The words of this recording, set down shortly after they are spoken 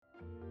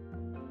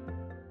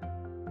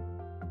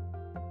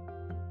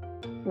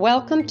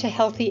Welcome to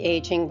Healthy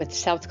Aging with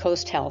South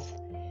Coast Health,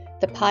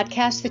 the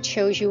podcast that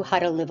shows you how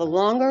to live a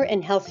longer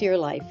and healthier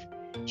life,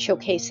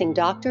 showcasing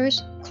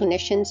doctors,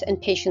 clinicians,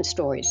 and patient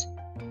stories.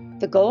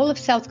 The goal of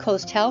South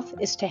Coast Health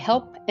is to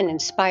help and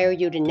inspire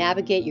you to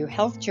navigate your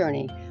health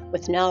journey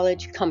with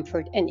knowledge,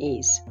 comfort, and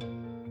ease.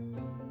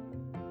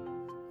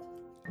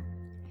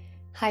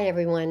 Hi,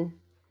 everyone.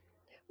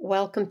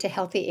 Welcome to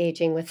Healthy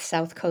Aging with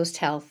South Coast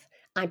Health.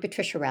 I'm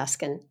Patricia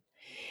Raskin.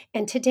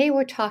 And today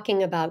we're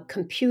talking about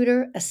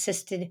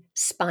computer-assisted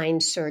spine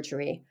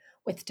surgery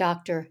with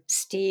Dr.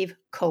 Steve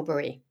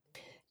Coberry.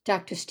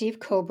 Dr. Steve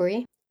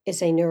Coberry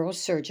is a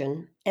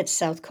neurosurgeon at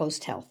South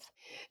Coast Health.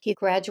 He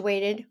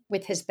graduated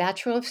with his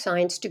Bachelor of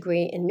Science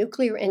degree in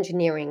nuclear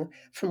engineering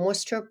from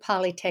Worcester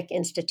Polytech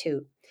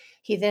Institute.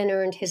 He then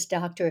earned his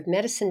Doctor of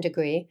Medicine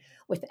degree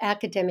with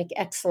academic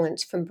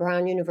excellence from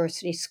Brown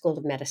University School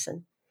of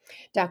Medicine.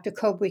 Dr.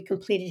 Coberry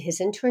completed his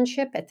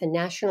internship at the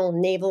National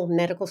Naval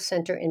Medical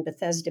Center in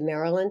Bethesda,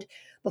 Maryland,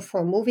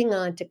 before moving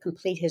on to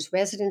complete his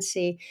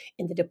residency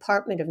in the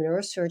Department of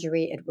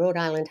Neurosurgery at Rhode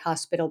Island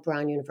Hospital,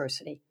 Brown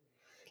University.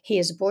 He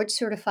is board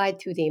certified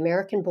through the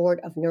American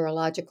Board of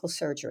Neurological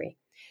Surgery.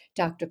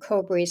 Dr.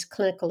 Coberry's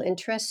clinical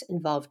interests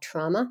involve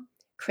trauma,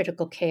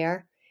 critical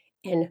care,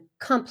 and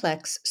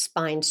complex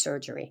spine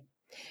surgery.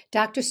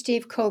 Dr.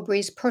 Steve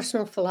Coberry's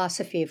personal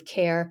philosophy of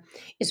care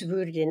is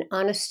rooted in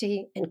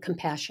honesty and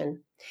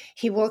compassion.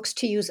 He works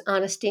to use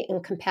honesty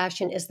and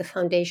compassion as the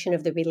foundation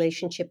of the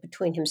relationship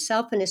between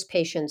himself and his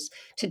patients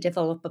to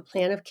develop a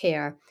plan of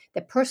care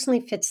that personally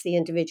fits the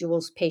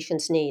individual's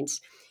patient's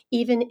needs,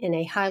 even in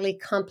a highly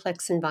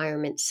complex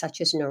environment such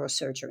as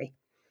neurosurgery.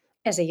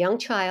 As a young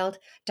child,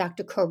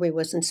 Dr. Coberry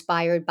was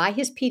inspired by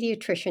his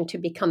pediatrician to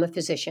become a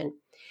physician.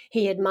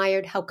 He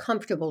admired how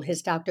comfortable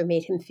his doctor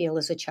made him feel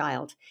as a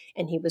child,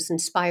 and he was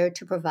inspired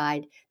to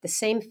provide the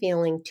same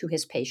feeling to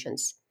his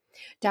patients.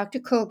 Dr.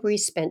 Coberry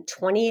spent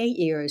 28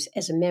 years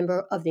as a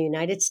member of the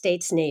United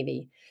States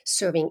Navy,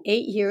 serving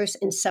 8 years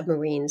in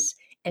submarines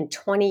and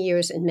 20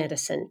 years in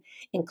medicine,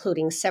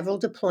 including several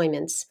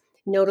deployments,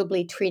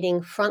 notably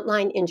treating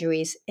frontline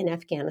injuries in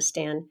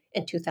Afghanistan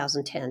in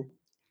 2010.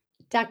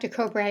 Dr.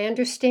 Coberry, I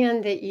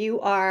understand that you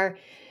are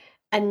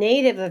a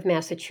native of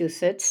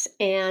Massachusetts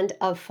and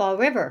of Fall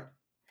River.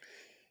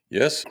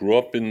 Yes, grew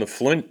up in the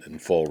Flint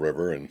and Fall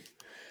River, and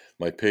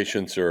my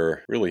patients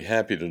are really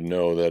happy to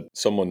know that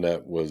someone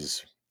that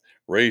was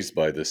raised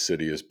by this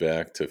city is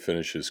back to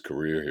finish his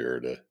career here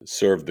to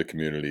serve the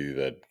community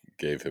that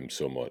gave him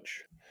so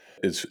much.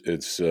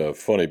 It's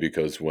funny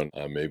because when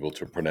I'm able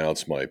to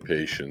pronounce my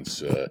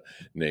patient's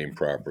name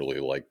properly,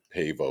 like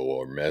Pavo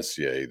or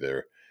Messier,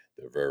 they're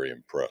very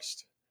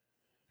impressed.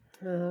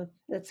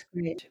 That's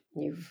great.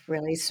 You've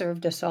really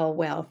served us all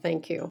well.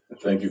 Thank you.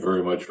 Thank you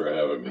very much for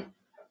having me.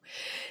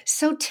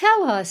 So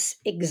tell us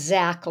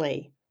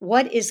exactly,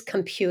 what is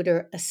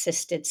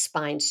computer-assisted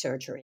spine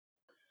surgery?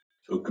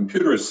 So,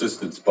 computer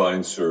assisted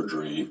spine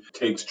surgery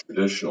takes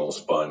traditional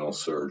spinal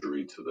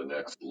surgery to the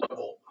next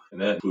level, and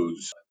that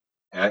includes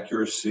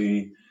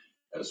accuracy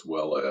as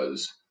well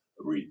as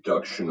a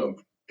reduction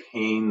of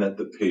pain that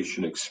the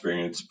patient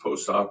experienced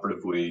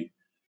postoperatively,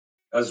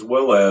 as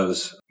well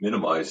as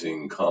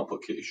minimizing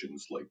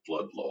complications like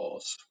blood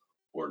loss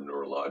or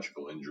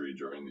neurological injury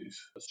during these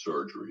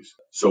surgeries.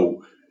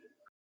 So,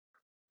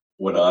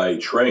 when I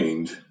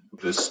trained,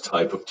 this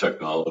type of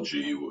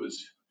technology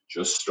was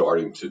just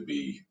starting to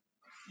be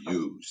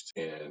used.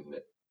 And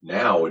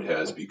now it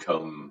has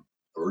become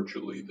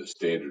virtually the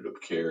standard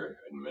of care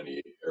in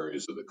many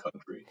areas of the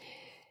country.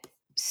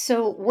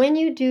 So when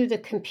you do the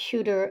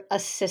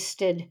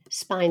computer-assisted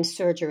spine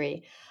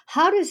surgery,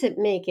 how does it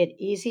make it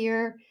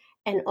easier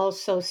and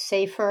also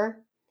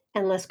safer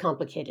and less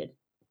complicated?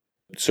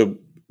 So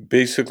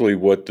basically,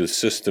 what the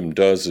system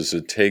does is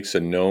it takes a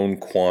known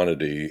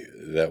quantity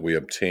that we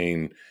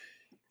obtain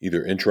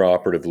either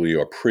intraoperatively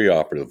or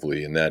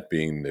preoperatively, and that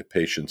being the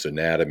patient's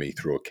anatomy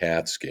through a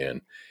CAT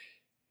scan,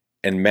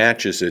 and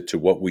matches it to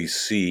what we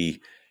see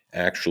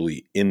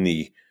actually in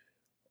the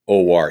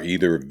OR,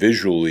 either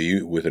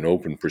visually with an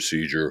open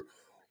procedure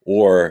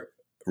or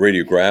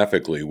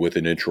radiographically with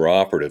an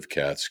intraoperative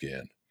CAT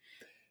scan.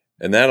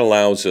 And that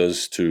allows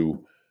us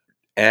to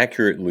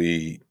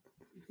accurately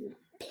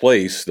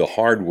place the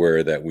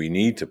hardware that we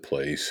need to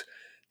place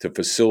to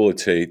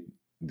facilitate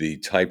the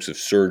types of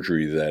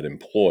surgery that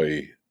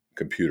employ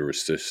computer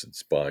assisted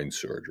spine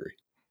surgery.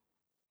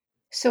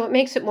 So it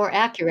makes it more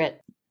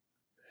accurate.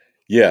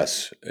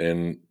 Yes,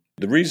 and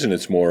the reason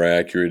it's more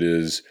accurate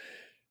is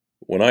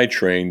when I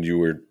trained, you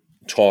were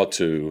taught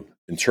to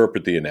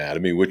interpret the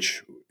anatomy,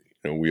 which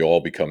we all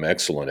become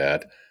excellent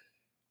at.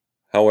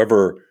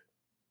 However,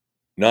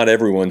 not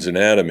everyone's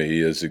anatomy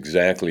is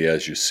exactly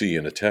as you see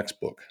in a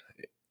textbook.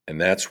 And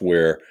that's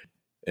where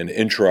an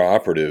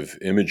intraoperative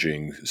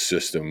imaging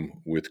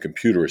system with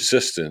computer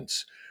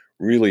assistance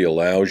really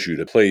allows you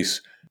to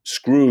place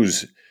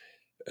screws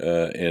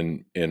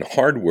and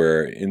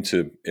hardware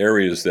into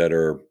areas that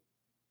are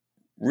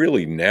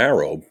really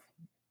narrow,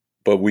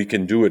 but we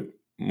can do it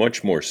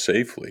much more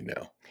safely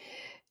now.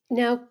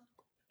 Now,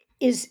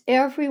 Is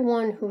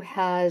everyone who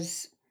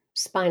has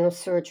spinal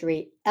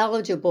surgery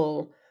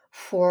eligible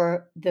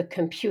for the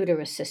computer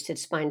assisted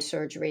spine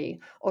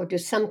surgery, or do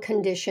some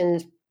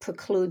conditions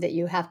preclude that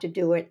you have to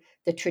do it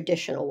the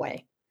traditional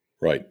way?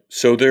 Right.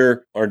 So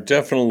there are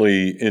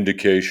definitely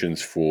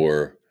indications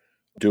for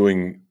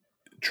doing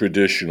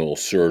traditional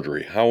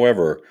surgery.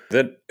 However,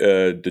 that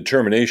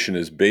determination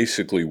is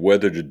basically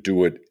whether to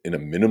do it in a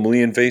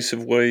minimally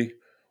invasive way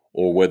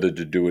or whether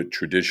to do it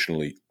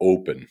traditionally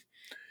open.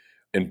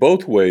 And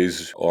both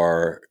ways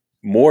are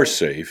more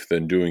safe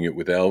than doing it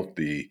without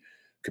the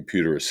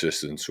computer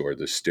assistance or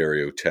the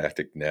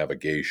stereotactic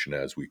navigation,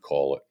 as we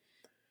call it.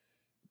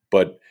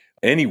 But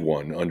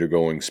anyone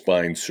undergoing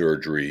spine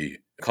surgery,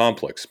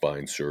 complex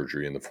spine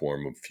surgery in the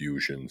form of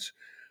fusions,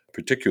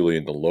 particularly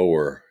in the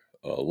lower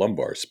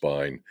lumbar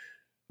spine,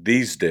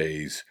 these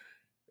days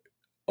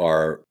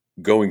are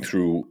going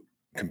through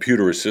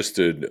computer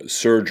assisted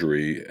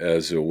surgery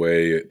as a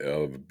way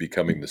of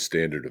becoming the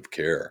standard of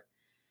care.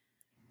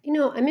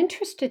 I'm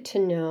interested to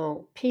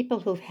know people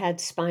who've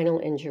had spinal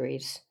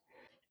injuries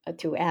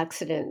through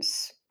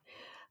accidents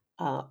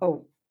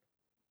or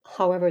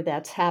however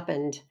that's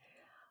happened.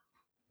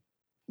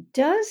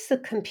 Does the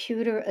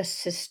computer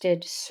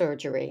assisted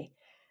surgery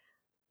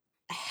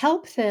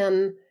help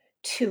them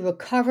to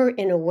recover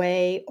in a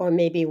way or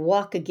maybe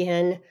walk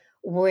again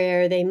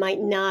where they might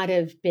not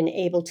have been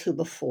able to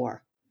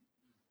before?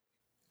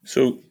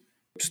 So,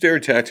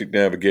 stereotactic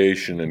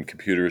navigation and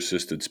computer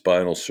assisted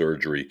spinal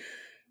surgery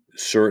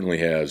certainly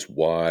has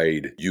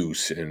wide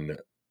use in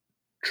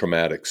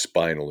traumatic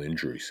spinal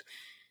injuries.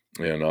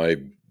 And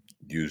I've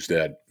used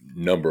that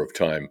number of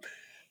times.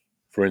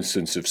 For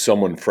instance, if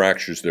someone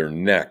fractures their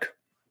neck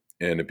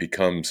and it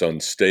becomes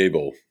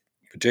unstable,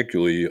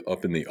 particularly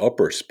up in the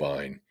upper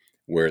spine,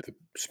 where the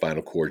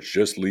spinal cord's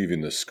just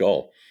leaving the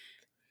skull,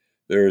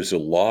 there is a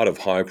lot of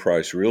high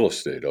price real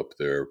estate up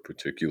there,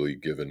 particularly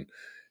given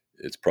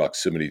its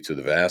proximity to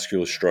the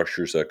vascular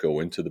structures that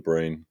go into the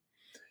brain.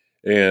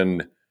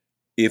 And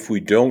if we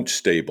don't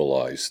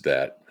stabilize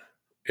that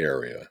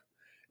area,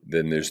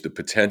 then there's the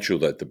potential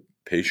that the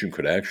patient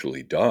could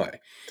actually die.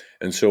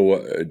 And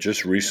so,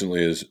 just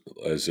recently,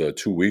 as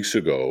 2 weeks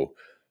ago,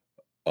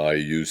 I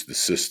used the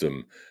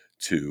system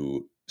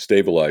to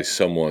stabilize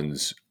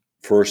someone's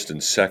first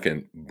and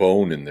second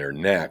bone in their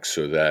neck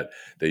so that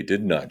they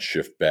did not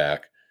shift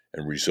back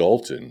and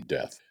result in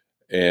death.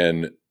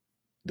 And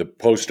the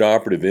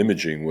postoperative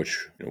imaging,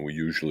 which we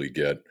usually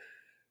get,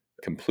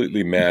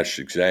 completely matched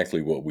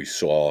exactly what we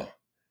saw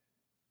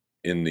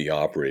in the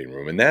operating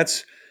room. And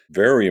that's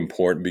very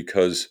important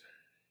because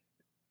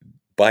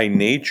by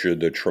nature,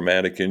 the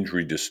traumatic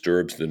injury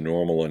disturbs the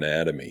normal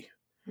anatomy.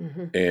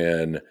 Hmm.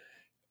 And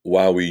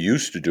while we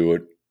used to do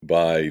it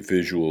by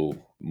visual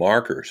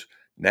markers,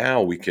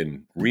 now we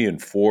can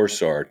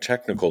reinforce our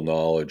technical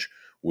knowledge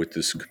with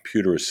this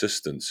computer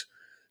assistance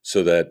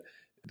so that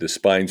the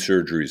spine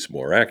surgery is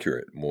more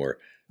accurate, more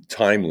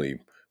timely,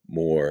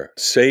 more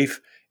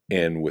safe,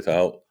 and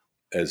without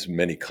as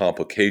many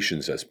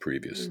complications as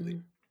previously. Hmm.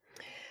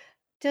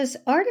 Does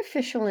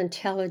artificial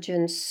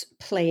intelligence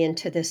play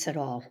into this at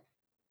all?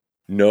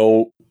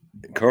 No,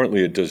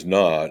 currently it does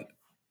not.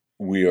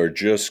 We are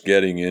just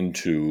getting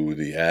into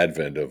the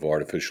advent of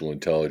artificial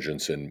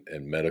intelligence and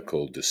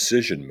medical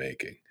decision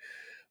making.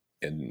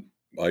 And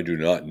I do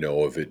not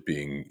know of it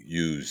being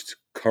used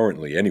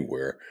currently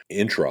anywhere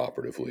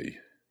intraoperatively,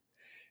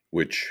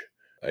 which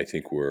I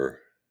think we're,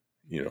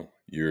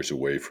 years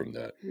away from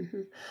that.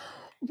 Hmm.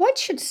 What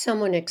should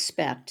someone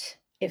expect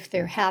if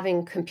they're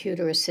having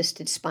computer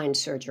assisted spine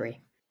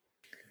surgery?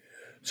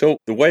 So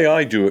the way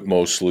I do it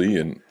mostly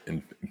in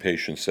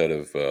patients that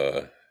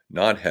have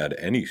not had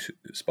any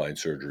spine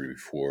surgery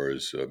before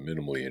is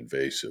minimally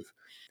invasive.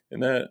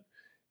 And that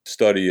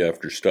study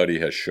after study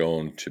has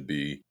shown to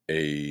be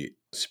a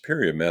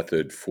superior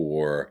method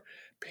for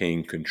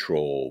pain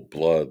control,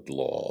 blood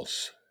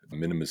loss,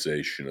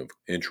 minimization of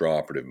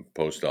intraoperative and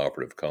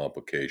postoperative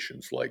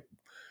complications like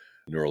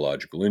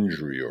neurological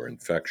injury or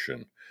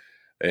infection.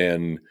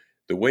 And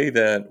the way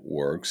that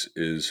works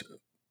is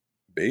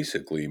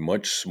basically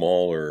much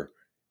smaller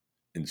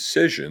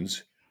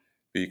incisions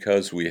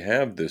because we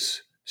have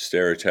this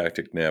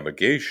stereotactic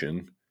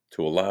navigation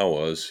to allow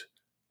us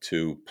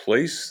to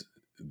place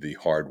the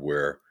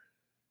hardware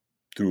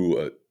through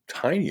a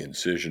tiny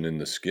incision in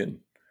the skin.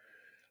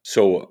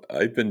 So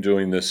I've been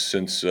doing this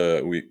since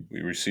we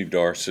received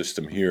our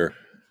system here,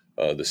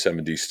 the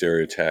 7D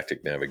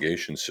stereotactic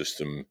navigation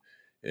system,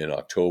 in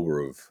October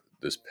of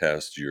this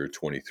past year,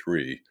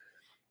 23.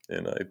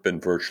 And I've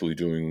been virtually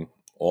doing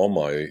all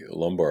my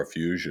lumbar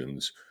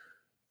fusions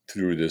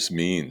through this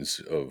means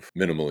of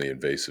minimally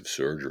invasive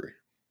surgery.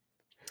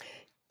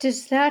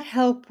 Does that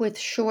help with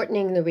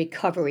shortening the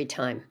recovery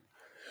time?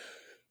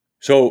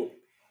 So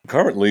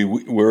currently,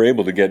 we're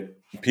able to get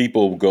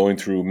people going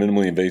through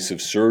minimally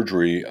invasive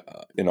surgery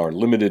in our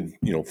limited,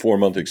 4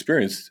 month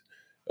experience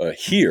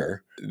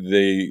here.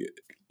 They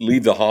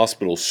leave the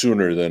hospital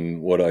sooner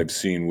than what I've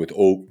seen with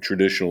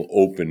traditional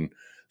open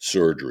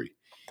surgery,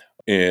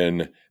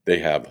 and they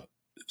have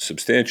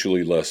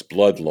substantially less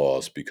blood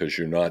loss because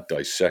you're not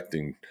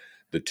dissecting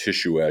the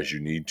tissue as you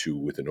need to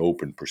with an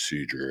open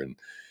procedure. And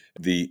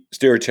the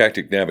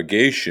stereotactic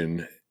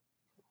navigation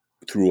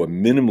through a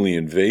minimally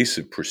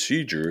invasive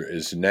procedure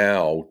is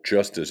now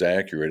just as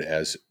accurate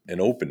as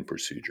an open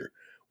procedure,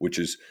 which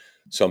is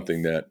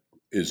something that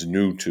is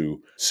new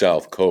to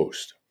South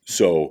Coast.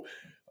 So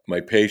my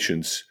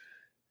patients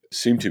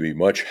seem to be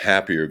much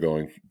happier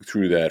going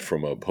through that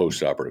from a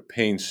postoperative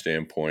pain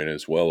standpoint,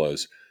 as well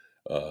as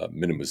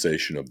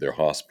minimization of their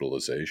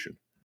hospitalization.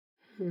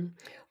 Mhm.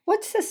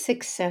 What's the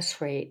success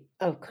rate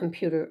of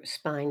computer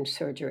spine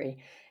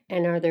surgery?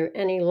 And are there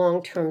any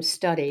long-term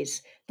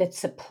studies that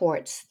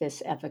supports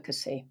this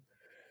efficacy?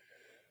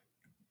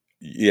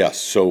 Yes,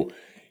 so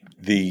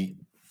the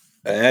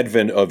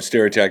advent of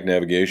stereotactic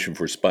navigation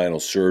for spinal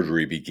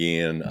surgery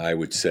began, I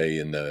would say,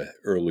 in the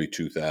early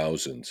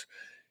 2000s.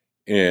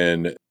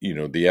 And,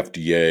 the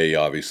FDA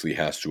obviously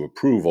has to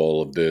approve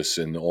all of this,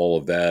 and all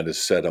of that is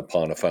set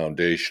upon a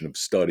foundation of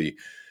study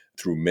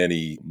through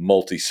many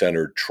multi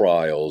centered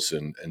trials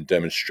and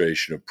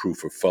demonstration of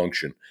proof of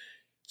function.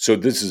 So,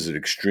 this is an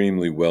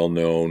extremely well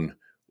known,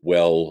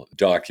 well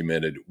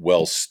documented,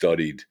 well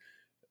studied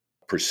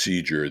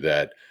procedure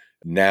that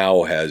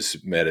now has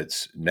met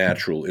its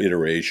natural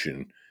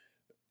iteration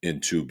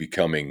into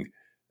becoming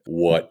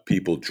what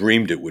people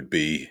dreamed it would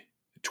be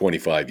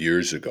 25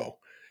 years ago,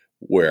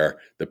 where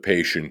the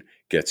patient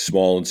gets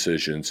small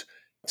incisions,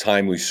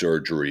 timely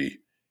surgery,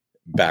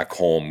 back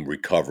home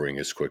recovering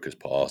as quick as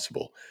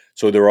possible.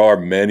 So there are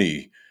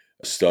many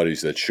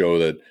studies that show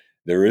that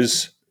there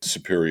is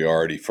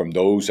superiority from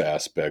those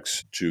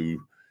aspects to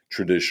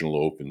traditional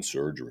open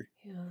surgery.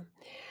 Yeah.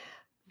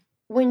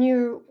 When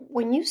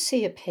you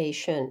see a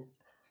patient,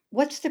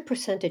 what's the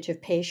percentage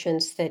of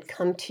patients that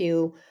come to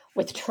you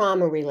with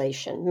trauma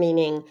relation,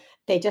 meaning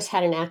they just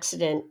had an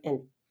accident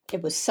and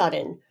it was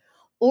sudden,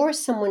 or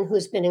someone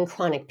who's been in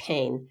chronic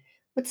pain?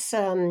 What's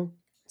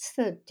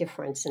the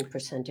difference in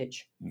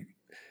percentage?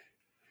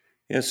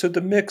 Yeah, so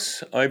the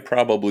mix I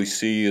probably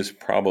see is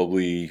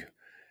probably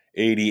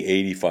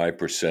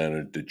 85%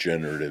 of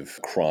degenerative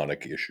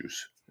chronic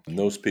issues. And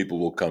Okay. those people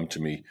will come to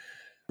me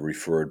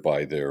referred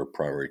by their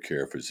primary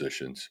care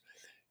physicians.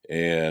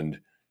 And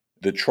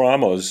the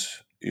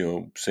traumas,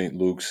 St.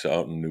 Luke's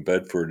out in New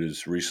Bedford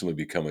has recently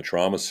become a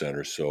trauma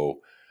center.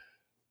 So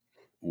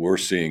we're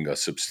seeing a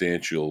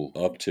substantial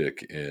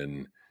uptick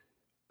in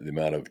the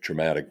amount of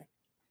traumatic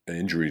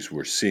injuries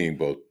we're seeing,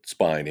 both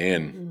spine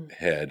and Mm.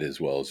 head,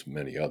 as well as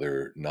many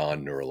other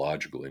non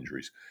neurological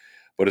injuries.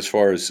 But as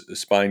far as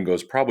spine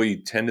goes, probably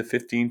 10 to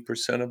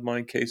 15% of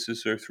my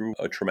cases are through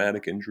a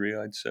traumatic injury,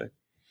 I'd say.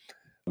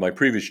 My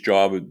previous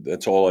job,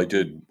 that's all I Mhm.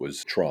 did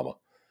was trauma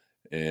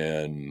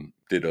and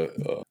did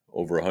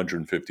over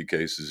 150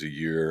 cases a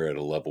year at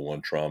a level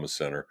one trauma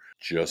center,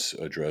 just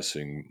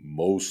addressing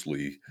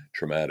mostly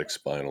traumatic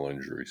spinal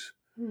injuries.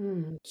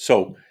 Mm.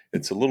 So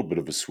it's a little bit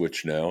of a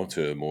switch now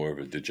to more of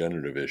a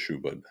degenerative issue,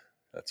 but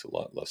that's a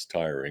lot less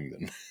tiring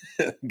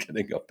than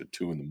getting up at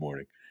 2 in the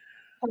morning.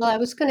 Well, I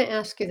was going to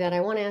ask you that. I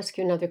want to ask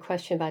you another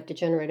question about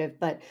degenerative,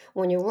 but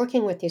when you're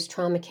working with these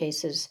trauma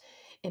cases,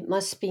 it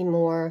must be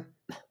more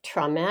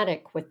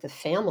traumatic with the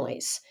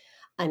families.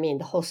 I mean,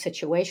 the whole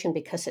situation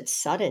because it's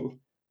sudden.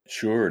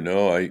 Sure.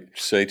 No, I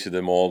say to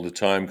them all the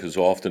time because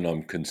often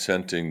I'm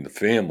consenting the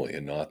family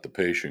and not the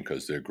patient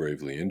because they're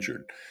gravely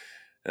injured.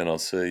 And I'll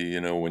say,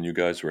 when you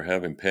guys were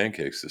having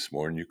pancakes this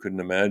morning, you couldn't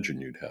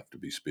imagine you'd have to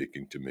be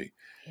speaking to me.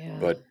 Yeah.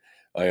 But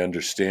I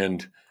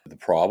understand the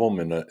problem,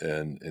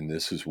 and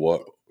this is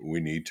what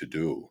we need to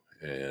do.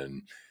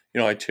 And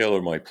I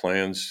tailor my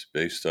plans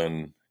based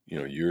on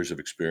years of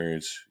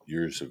experience,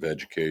 years of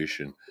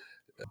education,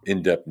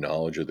 in-depth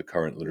knowledge of the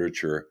current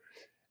literature,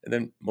 and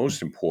then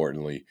most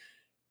importantly,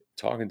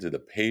 talking to the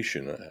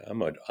patient.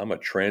 I'm a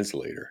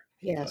translator.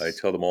 I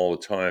Yes. tell them all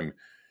the time,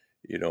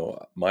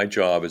 my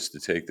job is to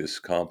take this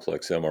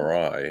complex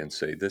MRI and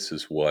say, this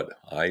is what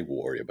I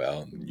worry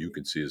about. And you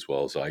can see as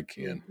well as I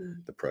can Mm-hmm.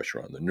 the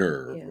pressure on the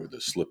nerve Yeah. or the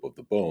slip of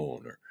the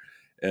bone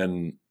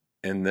and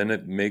and then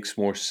it makes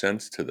more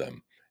sense to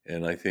them.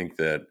 And I think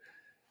that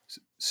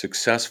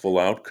successful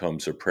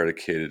outcomes are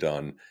predicated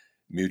on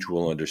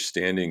mutual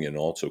understanding and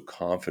also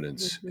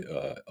confidence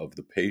Mm-hmm. of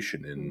the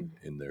patient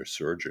in their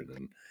surgeon.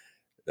 And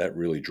that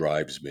really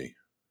drives me.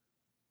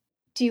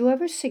 Do you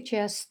ever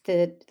suggest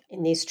that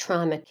in these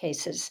trauma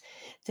cases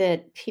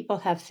that people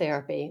have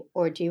therapy,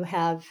 or do you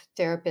have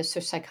therapists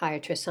or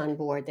psychiatrists on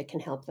board that can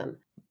help them?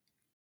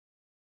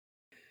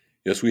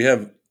 Yes, we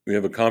have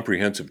a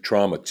comprehensive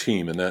trauma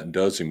team, and that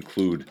does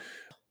include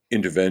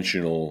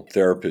interventional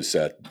therapists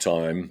at the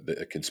time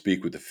that can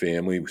speak with the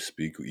family,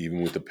 speak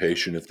even with the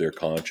patient if they're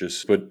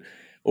conscious. But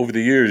over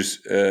the years,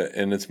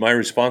 and it's my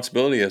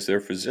responsibility as their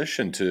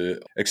physician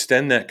to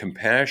extend that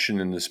compassion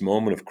in this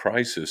moment of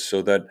crisis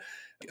so that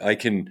I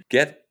can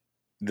get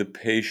the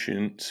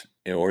patient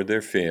or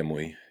their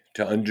family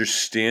to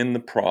understand the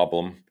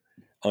problem,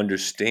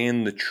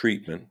 understand the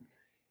treatment,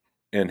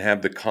 and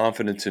have the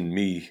confidence in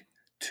me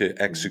to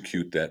Mhm.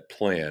 execute that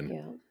plan,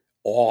 Yeah.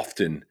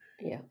 often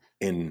Yeah.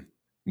 in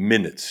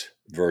minutes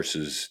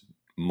versus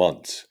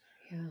months.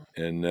 Yeah.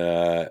 And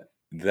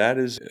that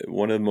is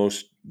one of the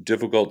most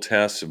difficult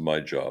tasks of my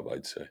job,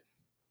 I'd say.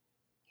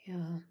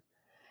 Yeah.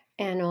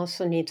 And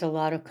also needs a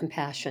lot of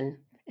compassion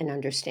and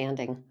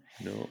understanding.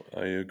 No,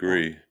 I Yeah.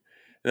 agree.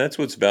 And that's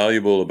what's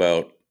valuable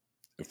about,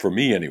 for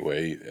me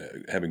anyway,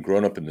 having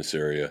grown up in this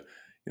area.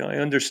 I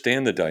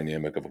understand the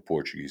dynamic of a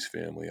Portuguese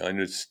family. I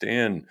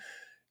understand,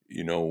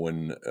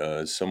 when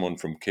someone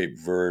from Cape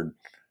Verde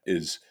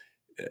is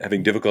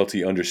having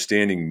difficulty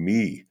understanding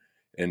me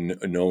and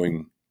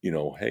knowing,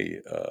 hey,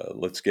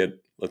 let's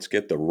get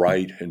the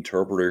right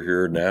interpreter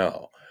here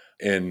now,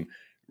 and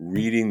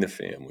reading the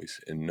families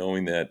and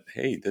knowing that,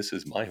 hey, this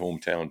is my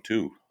hometown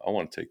too. I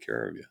want to take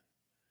care of you.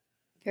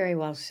 Very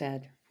well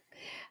said.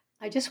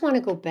 I just want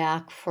to go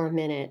back for a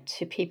minute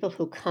to people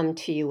who come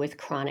to you with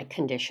chronic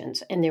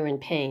conditions and they're in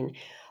pain.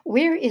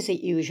 Where is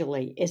it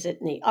usually? Is it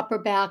in the upper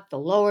back, the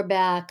lower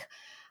back,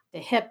 the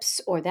hips,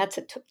 or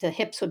the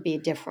hips would be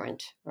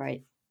different,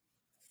 right?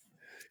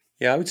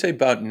 Yeah, I would say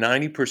about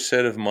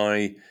 90% of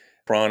my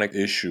chronic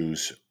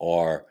issues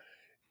are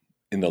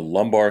in the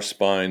lumbar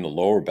spine, the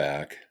lower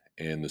back,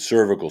 and the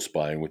cervical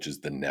spine, which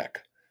is the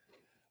neck.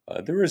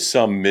 There is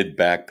some mid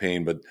back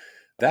pain, but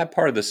that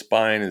part of the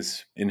spine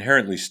is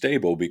inherently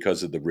stable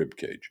because of the rib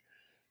cage.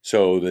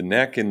 So the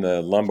neck and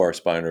the lumbar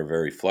spine are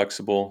very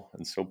flexible,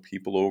 and so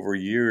people over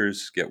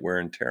years get wear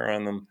and tear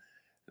on them,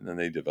 and then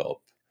they develop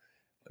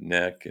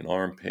neck and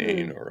arm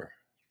pain, Hmm. or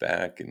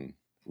back and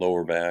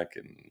lower back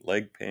and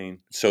leg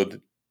pain. So,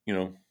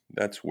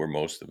 that's where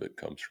most of it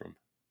comes from.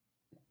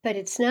 But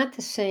it's not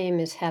the same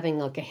as having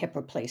like a hip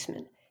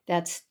replacement.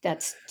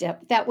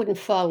 That wouldn't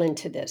fall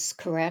into this,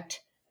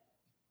 correct?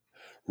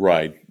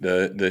 Right.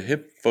 The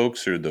hip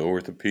folks are the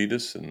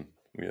orthopedists, and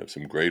we have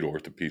some great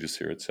orthopedists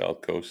here at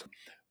South Coast.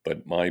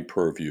 But my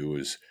purview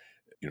is,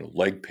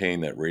 leg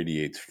pain that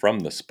radiates from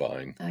the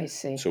spine. I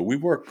see. So we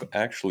work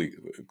actually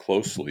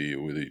closely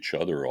with each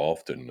other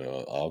often.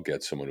 I'll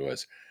get someone who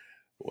has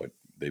what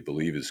they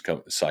believe is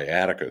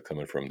sciatica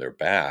coming from their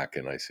back,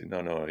 and I say,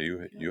 no, no,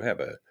 you have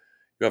a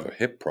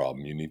hip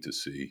problem. You need to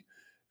see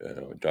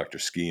Dr.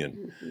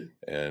 Skian, Mhm.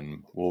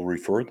 and we'll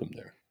refer them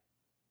there.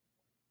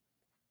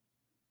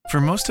 For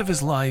most of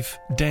his life,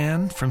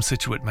 Dan from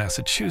Scituate,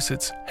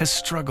 Massachusetts, has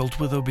struggled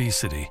with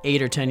obesity.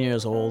 8 or 10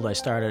 years old, I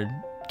started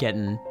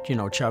getting,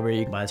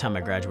 chubby. By the time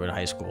I graduated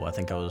high school, I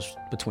think I was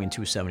between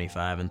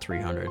 275 and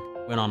 300.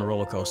 Went on a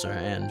roller coaster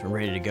and I'm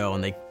ready to go,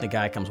 and the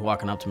guy comes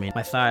walking up to me.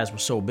 My thighs were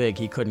so big,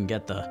 he couldn't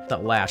get the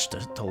latch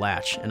to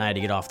latch, and I had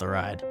to get off the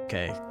ride.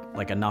 Okay,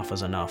 like enough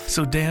is enough.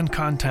 So Dan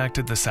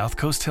contacted the South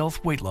Coast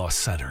Health Weight Loss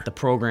Center. The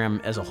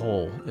program as a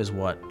whole is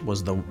what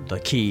was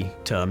the key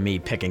to me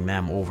picking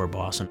them over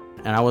Boston.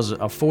 And I was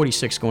a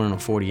 46 going into a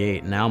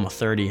 48, and now I'm a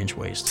 30-inch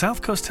waist.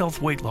 South Coast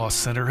Health Weight Loss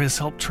Center has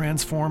helped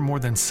transform more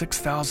than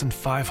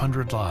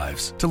 6,500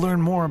 lives. To learn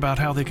more about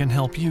how they can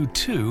help you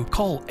too,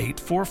 call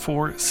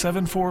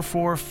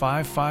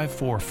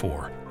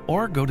 844-744-5544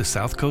 or go to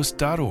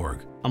southcoast.org.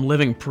 I'm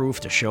living proof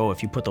to show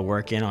if you put the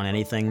work in on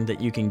anything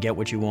that you can get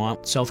what you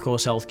want. South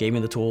Coast Health gave me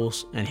the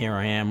tools, and here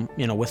I am,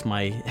 with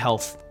my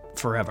health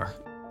forever.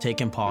 Take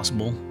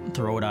impossible,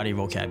 throw it out of your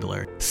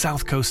vocabulary.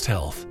 South Coast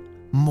Health,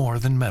 more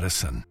than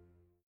medicine.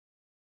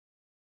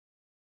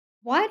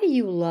 Why do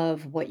you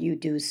love what you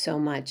do so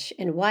much,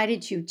 and why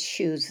did you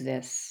choose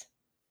this?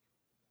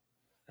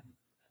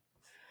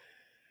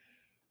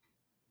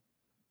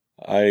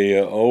 I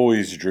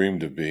always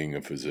dreamed of being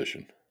a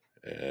physician.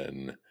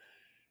 And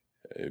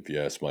if you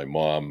ask my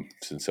mom,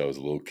 since I was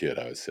a little kid,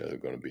 I would say I'm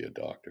going to be a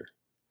doctor.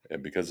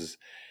 And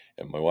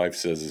my wife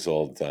says this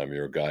all the time,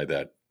 you're a guy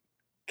that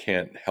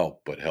can't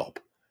help but help.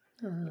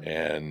 Uh,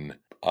 And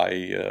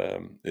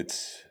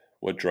it's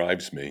what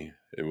drives me.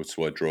 It was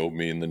what drove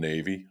me in the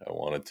Navy. I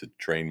wanted to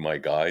train my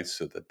guys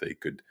so that they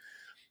could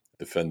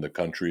defend the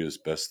country as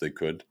best they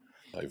could.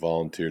 I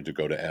volunteered to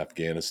go to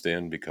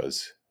Afghanistan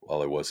because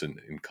while I wasn't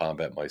in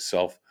combat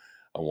myself,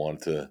 I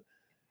wanted to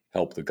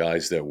help the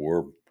guys that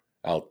were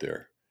out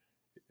there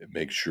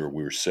make sure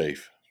we were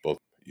safe, both,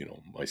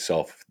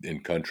 myself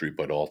in country,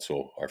 but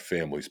also our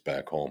families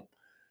back home.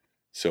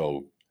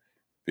 So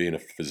being a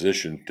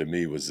physician to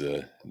me was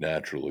a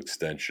natural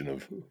extension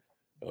of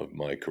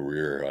my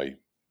career. I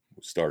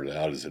started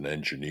out as an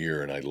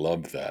engineer and I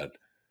loved that.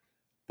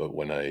 But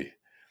when I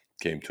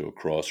came to a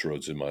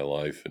crossroads in my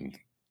life and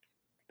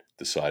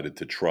decided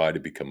to try to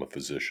become a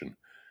physician,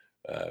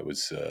 I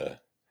was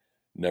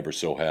never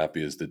so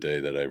happy as the day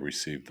that I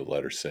received the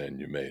letter saying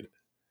you made it.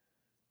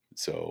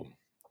 So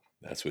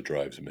that's what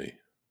drives me.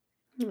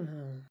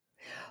 uh.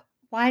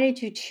 Why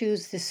did you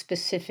choose this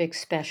specific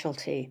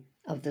specialty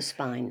of the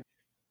spine?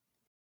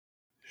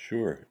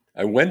 Sure.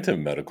 I went to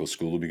medical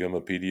school to become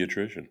a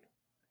pediatrician.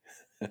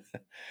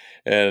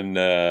 And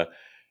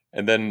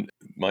and then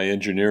my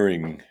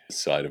engineering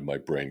side of my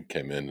brain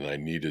came in, and I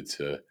needed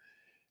to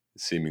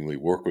seemingly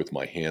work with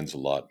my hands a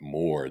lot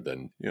more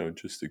than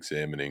just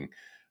examining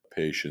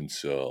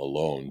patients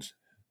alone.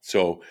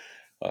 So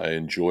I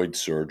enjoyed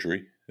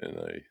surgery, and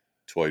I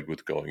toyed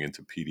with going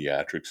into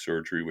pediatric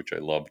surgery, which I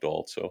loved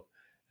also.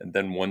 And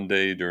then one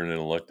day during an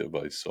elective,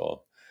 I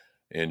saw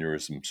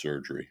aneurysm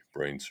surgery,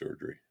 brain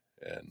surgery,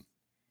 and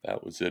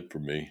that was it for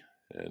me.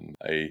 And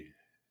I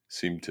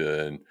seemed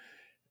to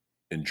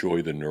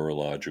enjoy the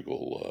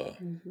neurological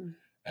Mhm.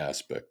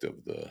 aspect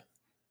of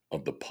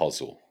the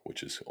puzzle,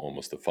 which is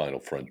almost the final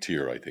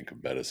frontier, I think,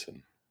 of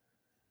medicine.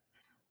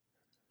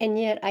 And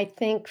yet, I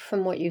think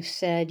from what you've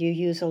said, you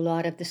use a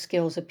lot of the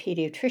skills a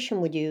pediatrician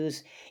would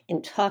use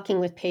in talking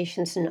with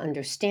patients and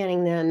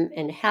understanding them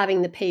and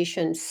having the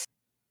patients.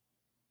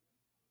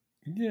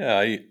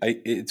 Yeah,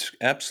 it's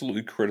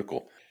absolutely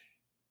critical.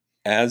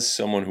 As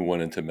someone who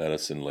went into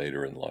medicine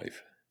later in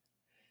life,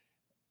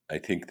 I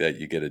think that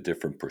you get a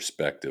different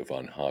perspective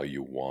on how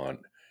you want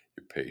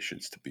your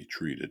patients to be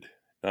treated.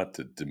 Not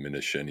to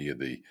diminish any of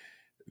the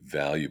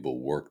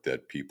valuable work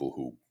that people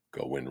who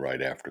go in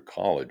right after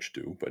college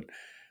do, but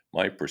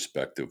my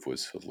perspective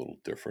was a little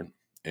different.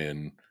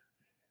 And,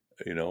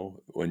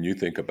 when you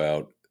think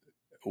about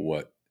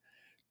what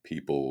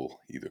people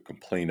either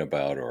complain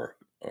about or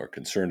are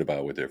concerned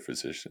about with their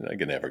physician, I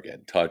can never get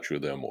in touch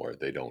with them or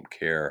they don't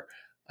care.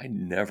 I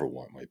never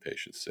want my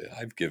patients to say,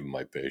 I've given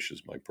my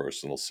patients my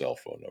personal cell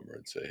phone number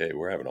and say, hey,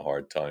 we're having a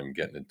hard time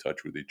getting in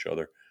touch with each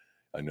other.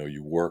 I know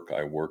you work,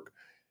 I work.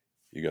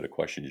 You got a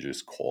question, you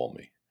just call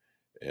me.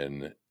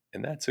 And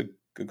that's a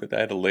good.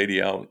 I had a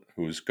lady out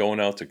who was going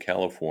out to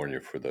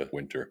California for the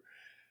winter,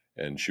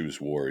 and she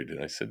was worried.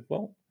 And I said,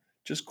 well,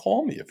 just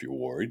call me if you're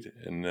worried.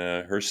 And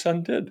her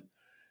son did.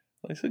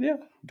 I said, yeah,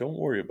 don't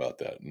worry about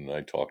that. And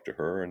I talked to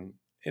her, and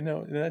and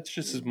that's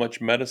just as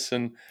much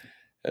medicine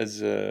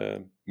as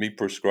me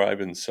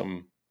prescribing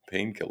some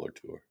painkiller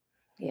to her.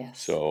 Yes,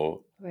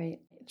 So, right.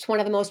 It's one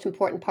of the most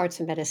important parts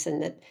of medicine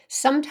that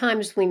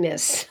sometimes we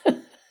miss.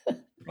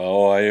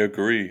 oh, I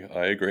agree.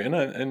 I agree. And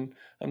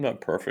I'm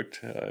not perfect.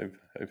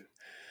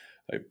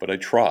 But I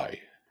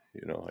try. I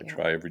Yeah.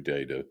 try every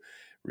day to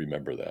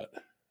remember that.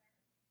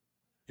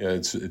 Yeah,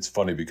 it's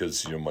funny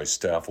because my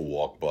staff will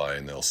walk by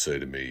and they'll say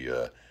to me,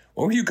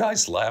 "What were you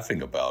guys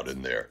laughing about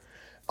in there?"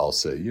 I'll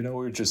say, we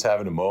were just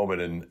having a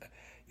moment,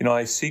 and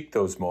I seek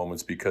those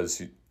moments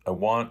because I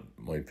want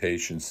my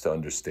patients to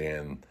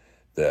understand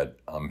that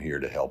I'm here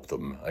to help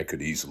them. I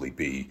could easily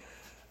be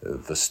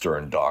the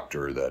stern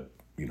doctor that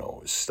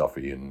is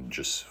stuffy and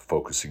just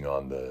focusing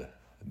on the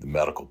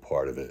medical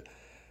part of it.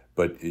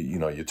 But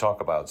you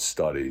talk about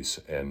studies,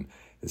 and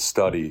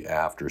study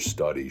after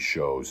study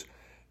shows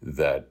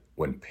that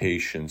when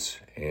patients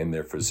and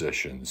their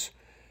physicians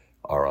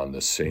are on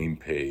the same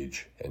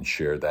page and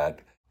share that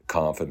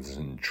confidence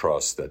and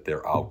trust, that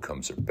their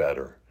outcomes are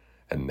better.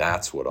 And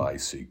that's what I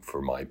seek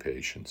for my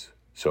patients.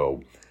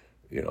 So,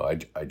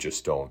 I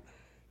just don't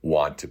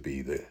want to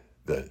be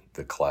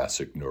the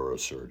classic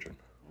neurosurgeon.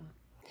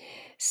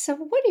 So,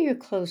 what are your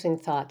closing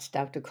thoughts,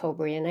 Dr.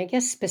 Cobry? And I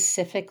guess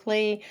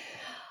specifically,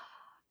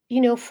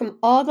 from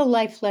all the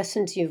life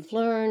lessons you've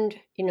learned,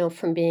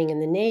 from being in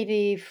the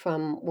Navy,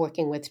 from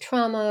working with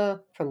trauma,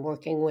 from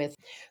working with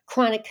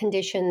chronic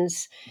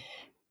conditions,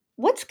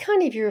 what's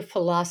kind of your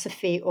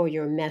philosophy or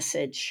your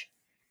message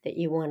that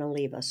you want to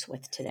leave us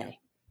with Yeah. today?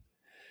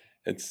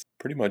 It's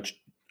pretty much,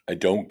 I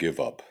don't give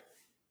up.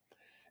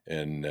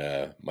 And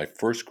my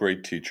first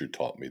grade teacher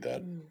taught me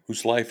that, Mm.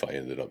 whose life I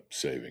ended up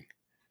saving.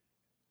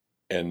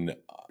 And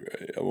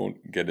I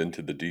won't get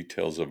into the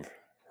details of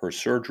her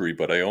surgery,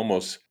 but I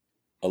almost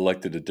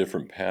elected a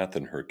different path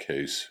in her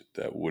case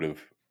that would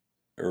have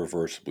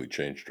irreversibly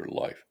changed her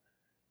life.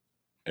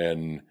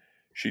 And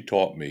she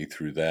taught me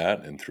through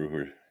that and through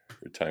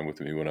her time with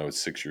me when I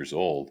was 6 years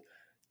old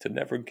to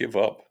never give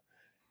up.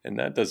 And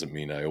that doesn't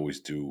mean I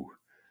always do,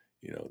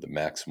 the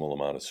maximal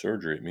amount of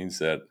surgery. It means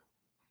that,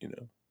 you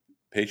know,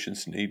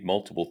 patients need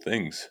multiple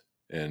things.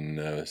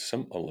 And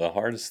some of the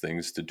hardest thing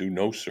is to do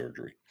no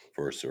surgery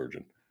for a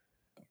surgeon.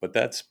 But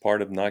that's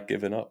part of not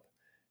giving up.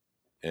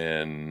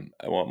 And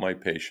I want my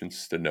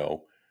patients to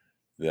know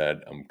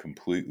that I'm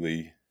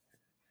completely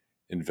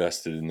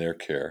invested in their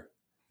care,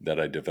 that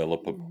I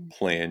develop a Mm.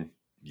 plan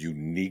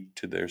unique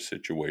to their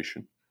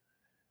situation,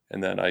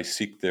 and that I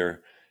seek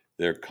their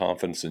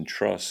confidence and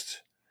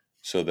trust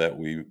so that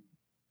we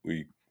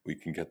we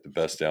can get the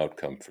best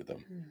outcome for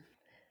them. Mm.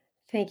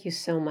 Thank you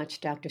so much,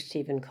 Dr.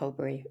 Stephen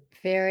Cobry.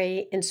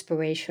 Very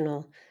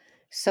inspirational,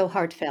 so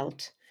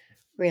heartfelt.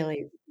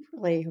 Really,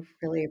 really,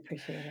 really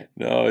appreciate it.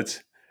 No,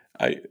 it's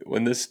I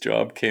when this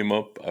job came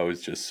up, I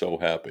was just so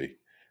happy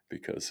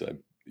because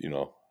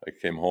I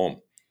came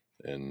home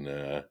and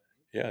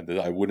yeah,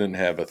 I wouldn't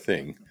have a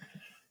thing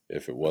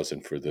if it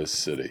wasn't for this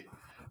city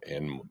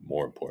and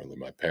more importantly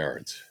my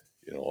parents,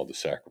 all the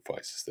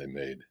sacrifices they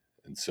made.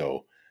 And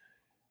so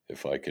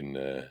if I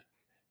can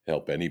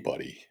help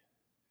anybody,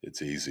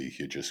 it's easy.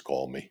 You just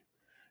call me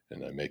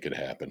and I make it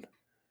happen.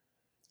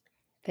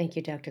 Thank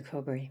you, Dr.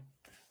 Cobry.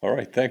 All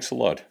right, thanks a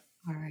lot.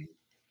 All right.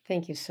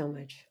 Thank you so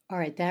much. All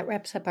right, that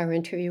wraps up our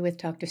interview with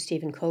Dr.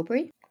 Stephen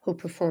Cobry, who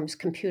performs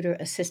computer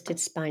assisted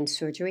spine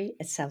surgery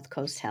at South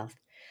Coast Health.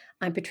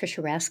 I'm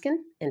Patricia Raskin,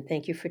 and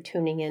thank you for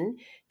tuning in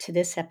to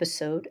this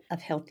episode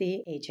of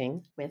Healthy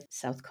Aging with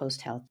South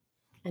Coast Health.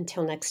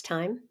 Until next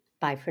time,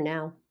 bye for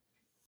now.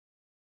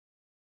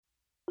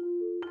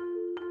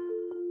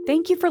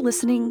 Thank you for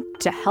listening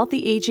to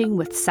Healthy Aging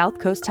with South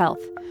Coast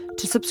Health.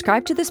 To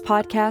subscribe to this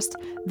podcast,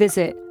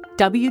 visit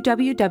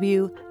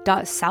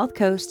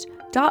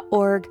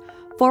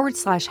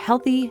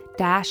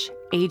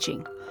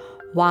www.southcoast.org/healthy-aging.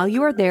 While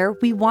you are there,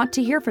 we want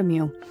to hear from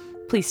you.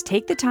 Please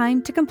take the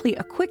time to complete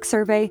a quick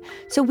survey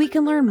so we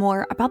can learn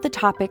more about the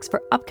topics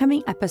for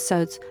upcoming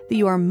episodes that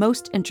you are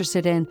most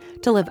interested in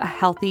to live a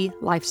healthy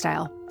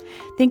lifestyle.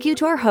 Thank you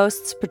to our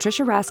hosts,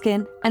 Patricia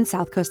Raskin and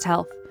South Coast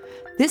Health.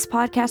 This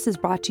podcast is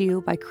brought to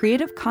you by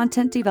creative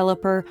content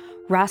developer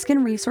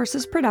Raskin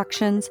Resources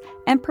Productions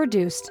and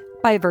produced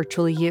by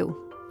Virtually You.